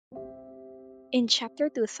In chapter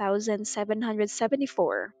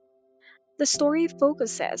 2774, the story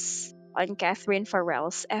focuses on Catherine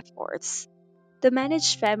Farrell's efforts to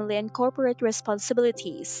manage family and corporate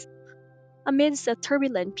responsibilities amidst a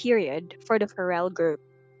turbulent period for the Farrell Group.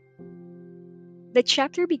 The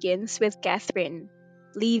chapter begins with Catherine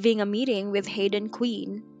leaving a meeting with Hayden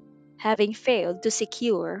Queen, having failed to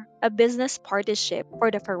secure a business partnership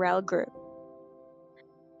for the Farrell Group.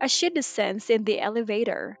 As she descends in the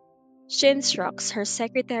elevator, she instructs her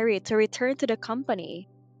secretary to return to the company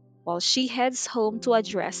while she heads home to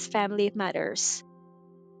address family matters.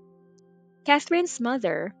 Catherine's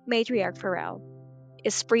mother, Matriarch Farrell,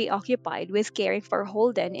 is preoccupied with caring for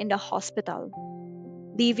Holden in the hospital,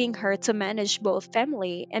 leaving her to manage both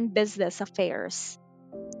family and business affairs.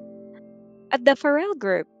 At the Farrell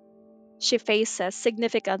Group, she faces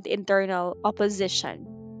significant internal opposition.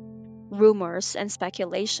 Rumors and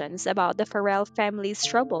speculations about the Farrell family's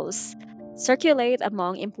troubles circulate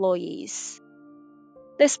among employees.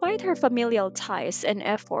 Despite her familial ties and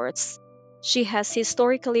efforts, she has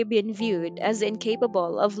historically been viewed as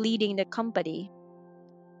incapable of leading the company.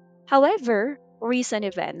 However, recent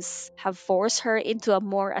events have forced her into a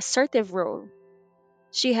more assertive role.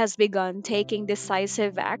 She has begun taking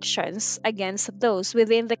decisive actions against those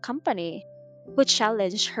within the company who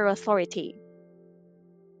challenge her authority.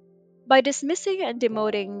 By dismissing and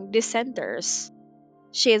demoting dissenters,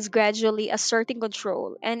 she is gradually asserting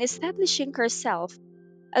control and establishing herself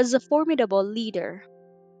as a formidable leader.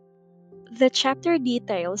 The chapter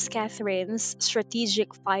details Catherine's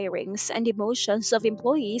strategic firings and emotions of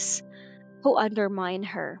employees who undermine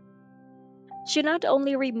her. She not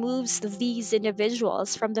only removes these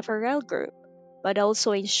individuals from the Farrell Group, but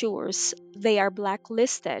also ensures they are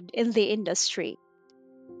blacklisted in the industry,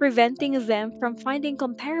 preventing them from finding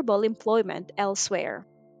comparable employment elsewhere.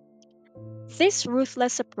 This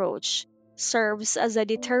ruthless approach serves as a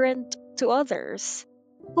deterrent to others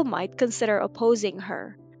who might consider opposing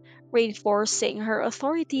her, reinforcing her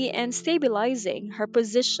authority and stabilizing her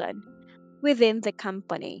position within the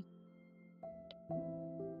company.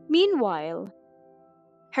 Meanwhile,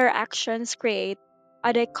 her actions create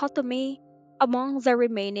a dichotomy among the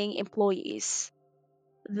remaining employees.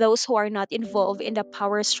 Those who are not involved in the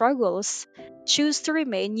power struggles choose to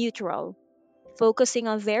remain neutral, focusing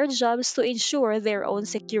on their jobs to ensure their own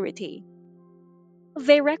security.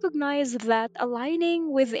 They recognize that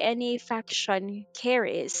aligning with any faction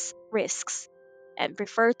carries risks and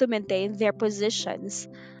prefer to maintain their positions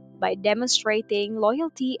by demonstrating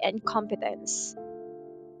loyalty and competence.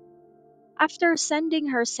 After sending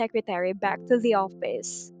her secretary back to the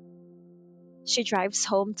office, she drives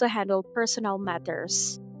home to handle personal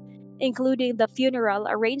matters, including the funeral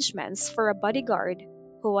arrangements for a bodyguard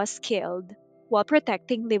who was killed while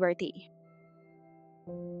protecting liberty.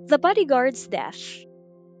 The bodyguard's death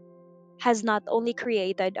has not only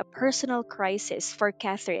created a personal crisis for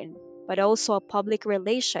Catherine, but also a public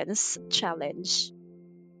relations challenge.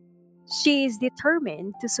 She is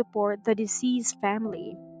determined to support the deceased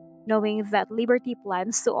family, knowing that Liberty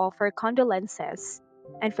plans to offer condolences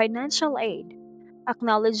and financial aid,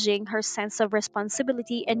 acknowledging her sense of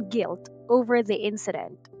responsibility and guilt over the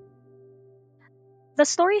incident. The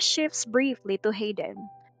story shifts briefly to Hayden,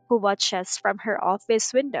 who watches from her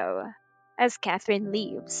office window as Catherine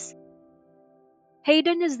leaves.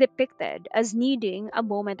 Hayden is depicted as needing a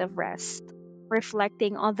moment of rest,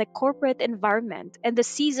 reflecting on the corporate environment and the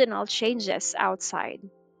seasonal changes outside.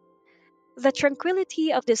 The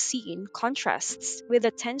tranquility of the scene contrasts with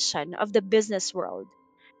the tension of the business world,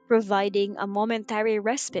 providing a momentary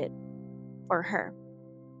respite for her.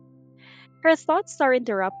 Her thoughts are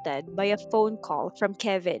interrupted by a phone call from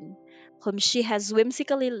Kevin, whom she has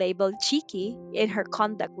whimsically labeled cheeky in her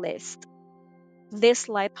contact list. This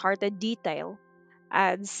light-hearted detail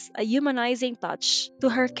adds a humanizing touch to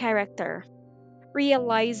her character,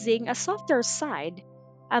 realizing a softer side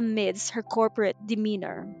amidst her corporate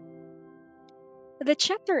demeanor. The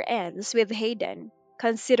chapter ends with Hayden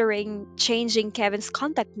considering changing Kevin's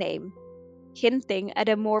contact name, hinting at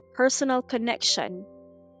a more personal connection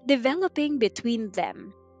developing between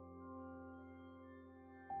them.